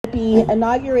might be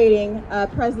inaugurating a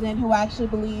president who actually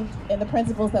believed in the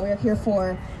principles that we're here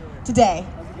for today.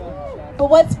 But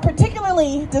what's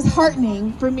particularly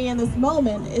disheartening for me in this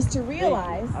moment is to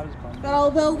realize that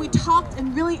although we talked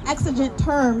in really exigent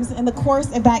terms in the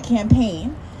course of that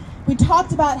campaign, we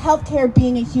talked about healthcare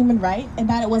being a human right and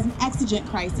that it was an exigent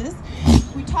crisis.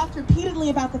 We talked repeatedly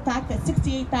about the fact that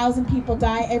 68,000 people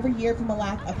die every year from a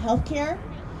lack of healthcare.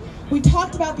 We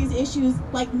talked about these issues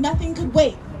like nothing could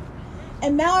wait.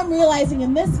 And now I'm realizing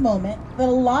in this moment that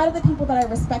a lot of the people that I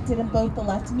respected in both the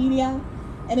left media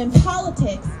and in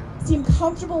politics seem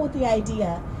comfortable with the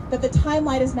idea that the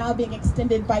timeline is now being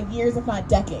extended by years, if not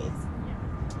decades.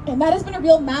 And that has been a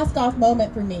real mask-off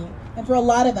moment for me and for a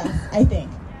lot of us, I think.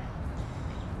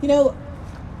 You know,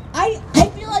 I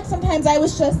feel like sometimes I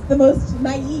was just the most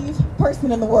naive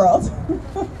person in the world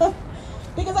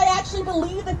because I actually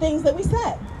believe the things that we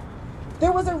said.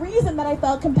 There was a reason that I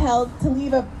felt compelled to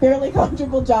leave a barely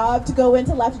comfortable job to go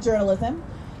into left journalism,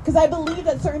 because I believed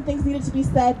that certain things needed to be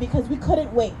said because we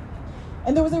couldn't wait.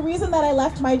 And there was a reason that I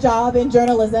left my job in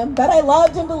journalism that I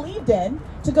loved and believed in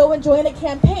to go and join a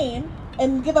campaign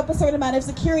and give up a certain amount of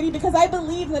security because I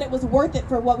believed that it was worth it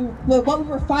for what we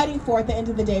were fighting for at the end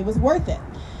of the day was worth it.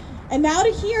 And now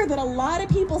to hear that a lot of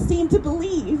people seem to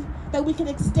believe that we can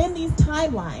extend these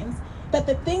timelines, that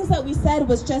the things that we said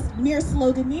was just mere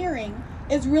sloganeering,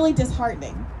 is really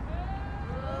disheartening.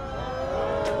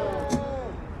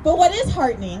 But what is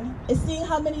heartening is seeing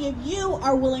how many of you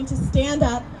are willing to stand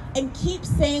up and keep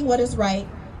saying what is right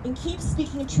and keep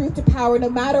speaking truth to power no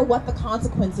matter what the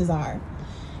consequences are.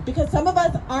 Because some of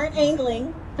us aren't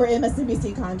angling for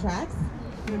MSNBC contracts.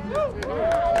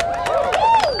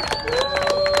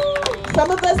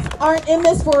 Some of us aren't in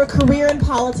this for a career in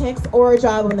politics or a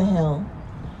job on the Hill.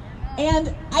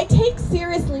 And I take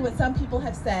seriously what some people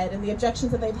have said and the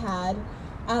objections that they've had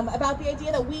about the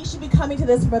idea that we should be coming to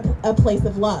this from a place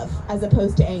of love as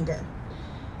opposed to anger.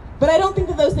 But I don't think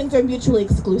that those things are mutually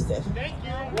exclusive. Thank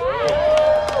you.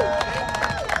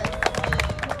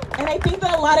 And I think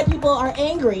that a lot of people are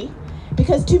angry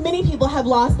because too many people have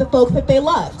lost the folks that they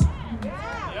loved.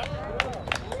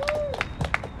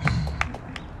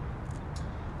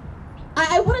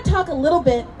 I want to talk a little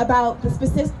bit about the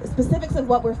specifics of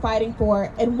what we're fighting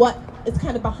for and what is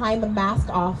kind of behind the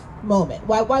mask-off moment.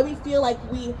 Why we feel like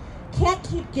we can't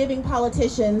keep giving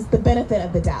politicians the benefit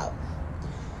of the doubt.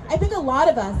 I think a lot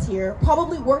of us here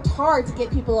probably worked hard to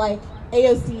get people like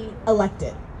AOC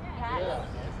elected.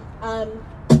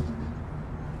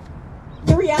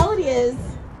 The reality is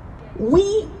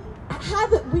we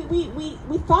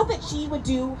thought that she would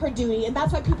do her duty, and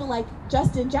that's why people like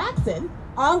Justin Jackson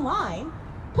online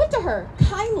put to her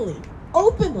kindly,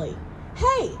 openly,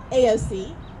 hey,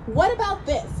 AOC, what about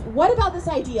this? What about this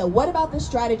idea? What about this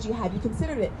strategy? Have you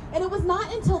considered it? And it was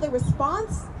not until the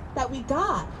response that we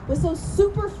got was so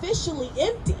superficially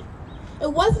empty. It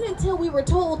wasn't until we were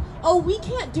told, oh, we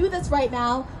can't do this right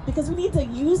now because we need to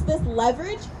use this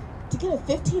leverage to get a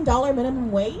 $15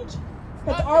 minimum wage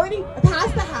that's already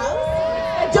passed the House,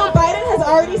 that Joe Biden has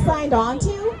already signed on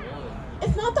to.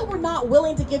 It's not that we're not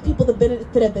willing to give people the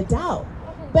benefit of the doubt,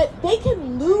 but they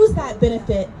can lose that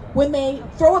benefit when they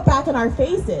throw it back in our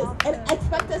faces and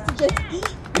expect us to just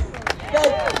eat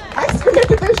the ice cream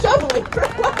that they're shoveling, for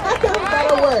lack of a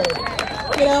better word,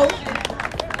 you know?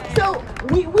 So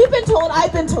we've been told,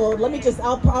 I've been told,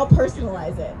 I'll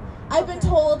personalize it. I've been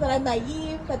told that I'm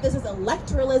naive, that this is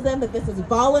electoralism, that this is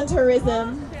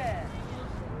voluntarism.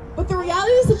 But the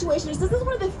reality of the situation is this is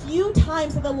one of the few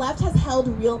times that the left has held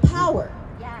real power.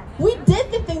 We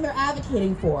did the thing they're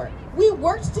advocating for. We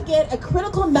worked to get a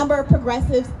critical number of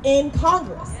progressives in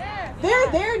Congress.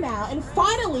 They're there now, and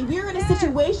finally we're in a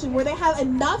situation where they have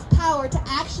enough power to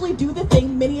actually do the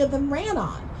thing many of them ran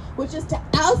on, which is to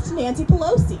oust Nancy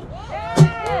Pelosi.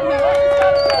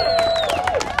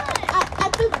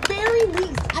 At the very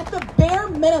least, at the bare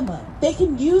minimum, they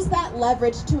can use that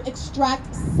leverage to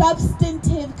extract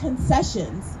substantive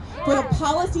concessions for the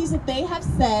policies that they have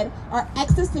said are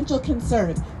existential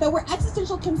concerns, that were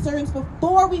existential concerns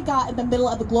before we got in the middle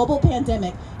of a global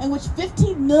pandemic in which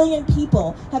 15 million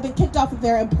people have been kicked off of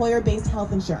their employer-based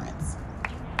health insurance.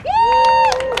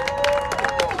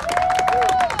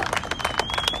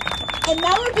 And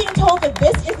now we're being told that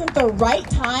this isn't the right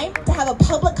time to have a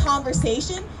public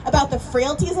conversation about the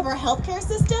frailties of our healthcare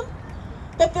system,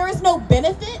 that there is no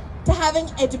benefit to having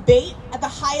a debate at the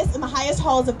highest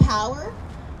halls of power,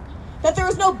 that there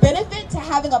is no benefit to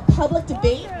having a public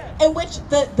debate in which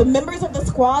the members of the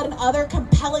squad and other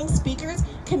compelling speakers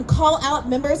can call out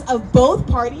members of both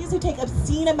parties who take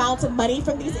obscene amounts of money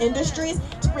from these industries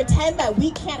to pretend that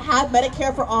we can't have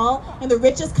Medicare for all in the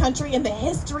richest country in the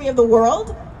history of the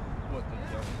world.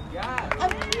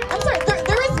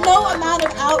 no amount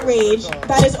of outrage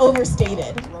that is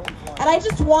overstated. And I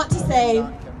just want to say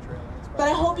that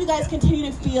I hope you guys continue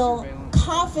to feel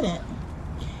confident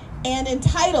and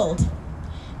entitled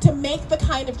to make the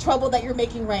kind of trouble that you're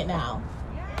making right now.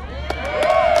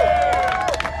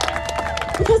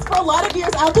 Because for a lot of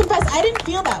years, I'll confess, I didn't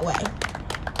feel that way.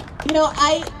 You know,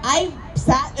 I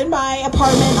sat in my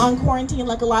apartment on quarantine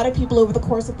like a lot of people over the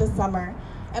course of this summer,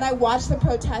 and I watched the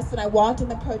protests and I walked in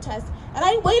the protests, and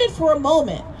I waited for a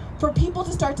moment for people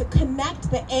to start to connect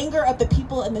the anger of the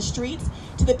people in the streets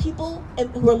to the people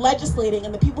who are legislating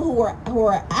and the people who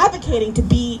are advocating to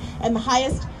be in the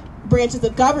highest branches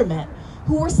of government,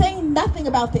 who were saying nothing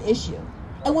about the issue.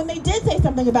 And when they did say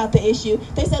something about the issue,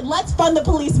 they said, let's fund the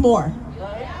police more.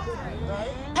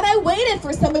 And I waited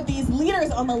for some of these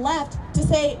leaders on the left to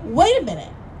say, wait a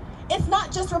minute, it's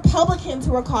not just Republicans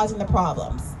who are causing the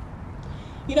problems.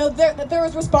 You know, there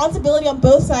is responsibility on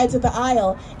both sides of the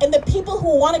aisle, and the people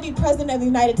who want to be president of the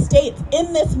United States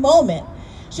in this moment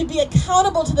should be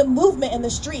accountable to the movement in the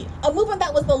street, a movement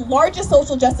that was the largest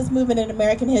social justice movement in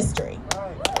American history.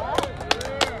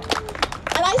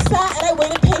 And I sat and I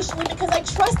waited patiently because I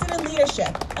trusted in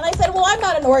leadership. And I said, well, I'm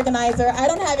not an organizer. I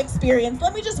don't have experience.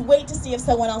 Let me just wait to see if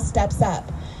someone else steps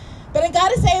up. But I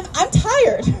gotta say, I'm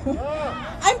tired.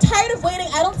 I'm tired of waiting.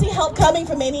 I don't see help coming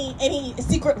from any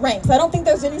secret ranks. I don't think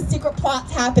there's any secret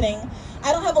plots happening.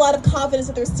 I don't have a lot of confidence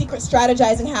that there's secret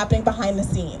strategizing happening behind the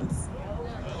scenes.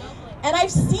 And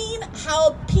I've seen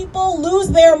how people lose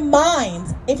their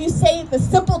minds if you say the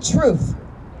simple truth.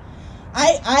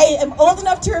 I am old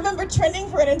enough to remember trending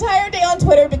for an entire day on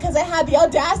Twitter because I had the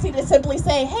audacity to simply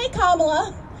say, hey,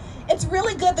 Kamala, it's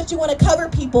really good that you want to cover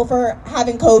people for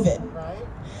having COVID.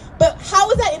 But how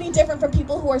is that any different from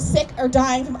people who are sick or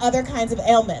dying from other kinds of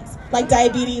ailments, like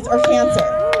diabetes or cancer?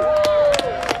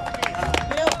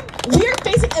 You know, we are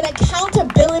facing an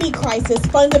accountability crisis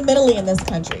fundamentally in this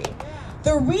country.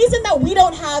 The reason that we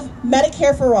don't have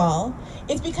Medicare for all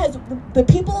is because the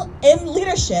people in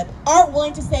leadership aren't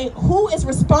willing to say who is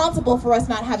responsible for us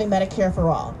not having Medicare for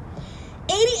all.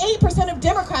 88% of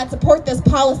Democrats support this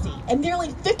policy, and nearly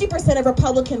 50% of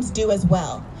Republicans do as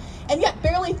well. And yet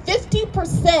barely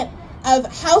 50% of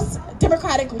House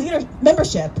Democratic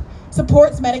membership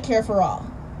supports Medicare for all.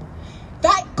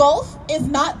 That gulf is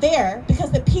not there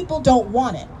because the people don't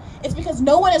want it. It's because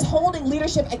no one is holding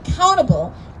leadership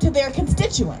accountable to their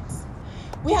constituents.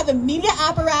 We have a media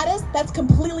apparatus that's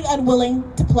completely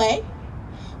unwilling to play.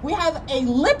 We have a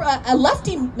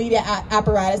lefty media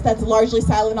apparatus that's largely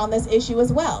silent on this issue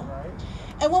as well.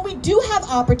 And when we do have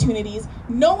opportunities,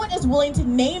 no one is willing to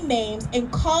name names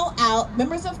and call out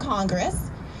members of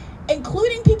Congress,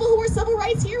 including people who were civil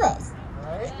rights heroes,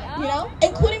 you know,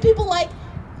 including people like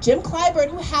Jim Clyburn,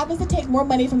 who happens to take more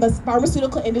money from the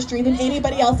pharmaceutical industry than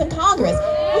anybody else in Congress.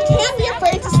 We can't be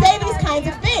afraid to say these kinds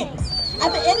of things.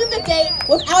 At the end of the day,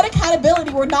 without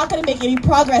accountability, we're not going to make any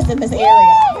progress in this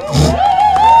area.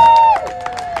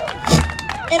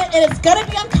 And it's going to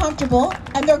be uncomfortable,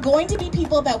 and there are going to be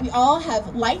people that we all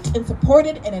have liked and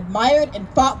supported and admired and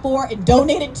fought for and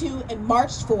donated to and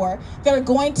marched for that are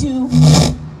going to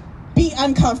be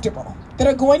uncomfortable, that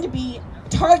are going to be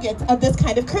targets of this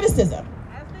kind of criticism.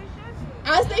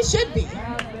 As they should be.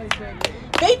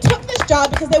 They took this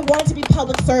job because they wanted to be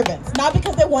public servants, not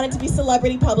because they wanted to be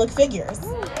celebrity public figures.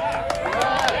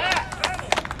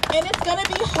 And it's going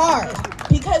to be hard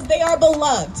because they are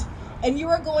beloved. And you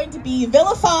are going to be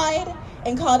vilified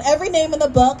and called every name in the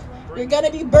book. You're going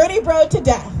to be Bernie Bro'd to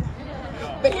death.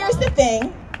 But here's the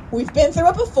thing. We've been through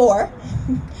it before.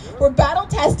 We're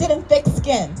battle-tested and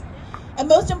thick-skinned. And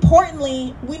most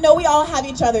importantly, we know we all have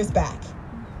each other's back.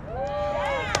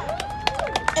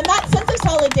 And that sense of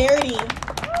solidarity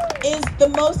is the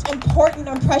most important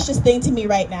and precious thing to me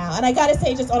right now. And I gotta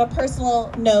say, just on a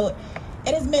personal note,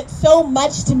 it has meant so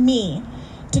much to me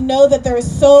to know that there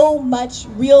is so much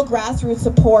real grassroots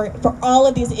support for all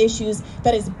of these issues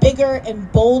that is bigger and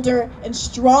bolder and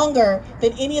stronger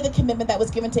than any of the commitment that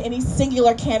was given to any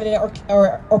singular candidate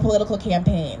or political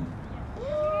campaign.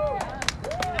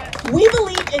 We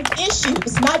believe in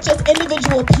issues, not just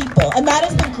individual people, and that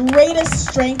is the greatest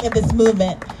strength of this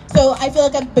movement. So I feel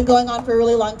like I've been going on for a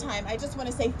really long time. I just want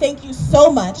to say thank you so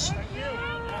much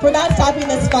for not stopping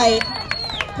this fight.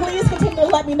 Please continue to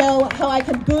let me know how I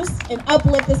can boost and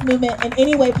uplift this movement in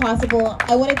any way possible.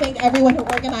 I want to thank everyone who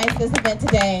organized this event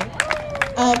today.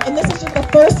 And this is just the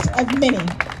first of many.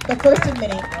 The first of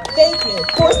many. Thank you.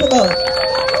 Force the vote.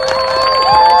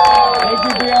 Thank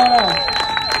you, Brianna.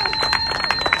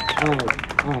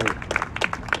 All right.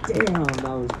 Damn,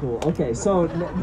 that was cool. Okay, so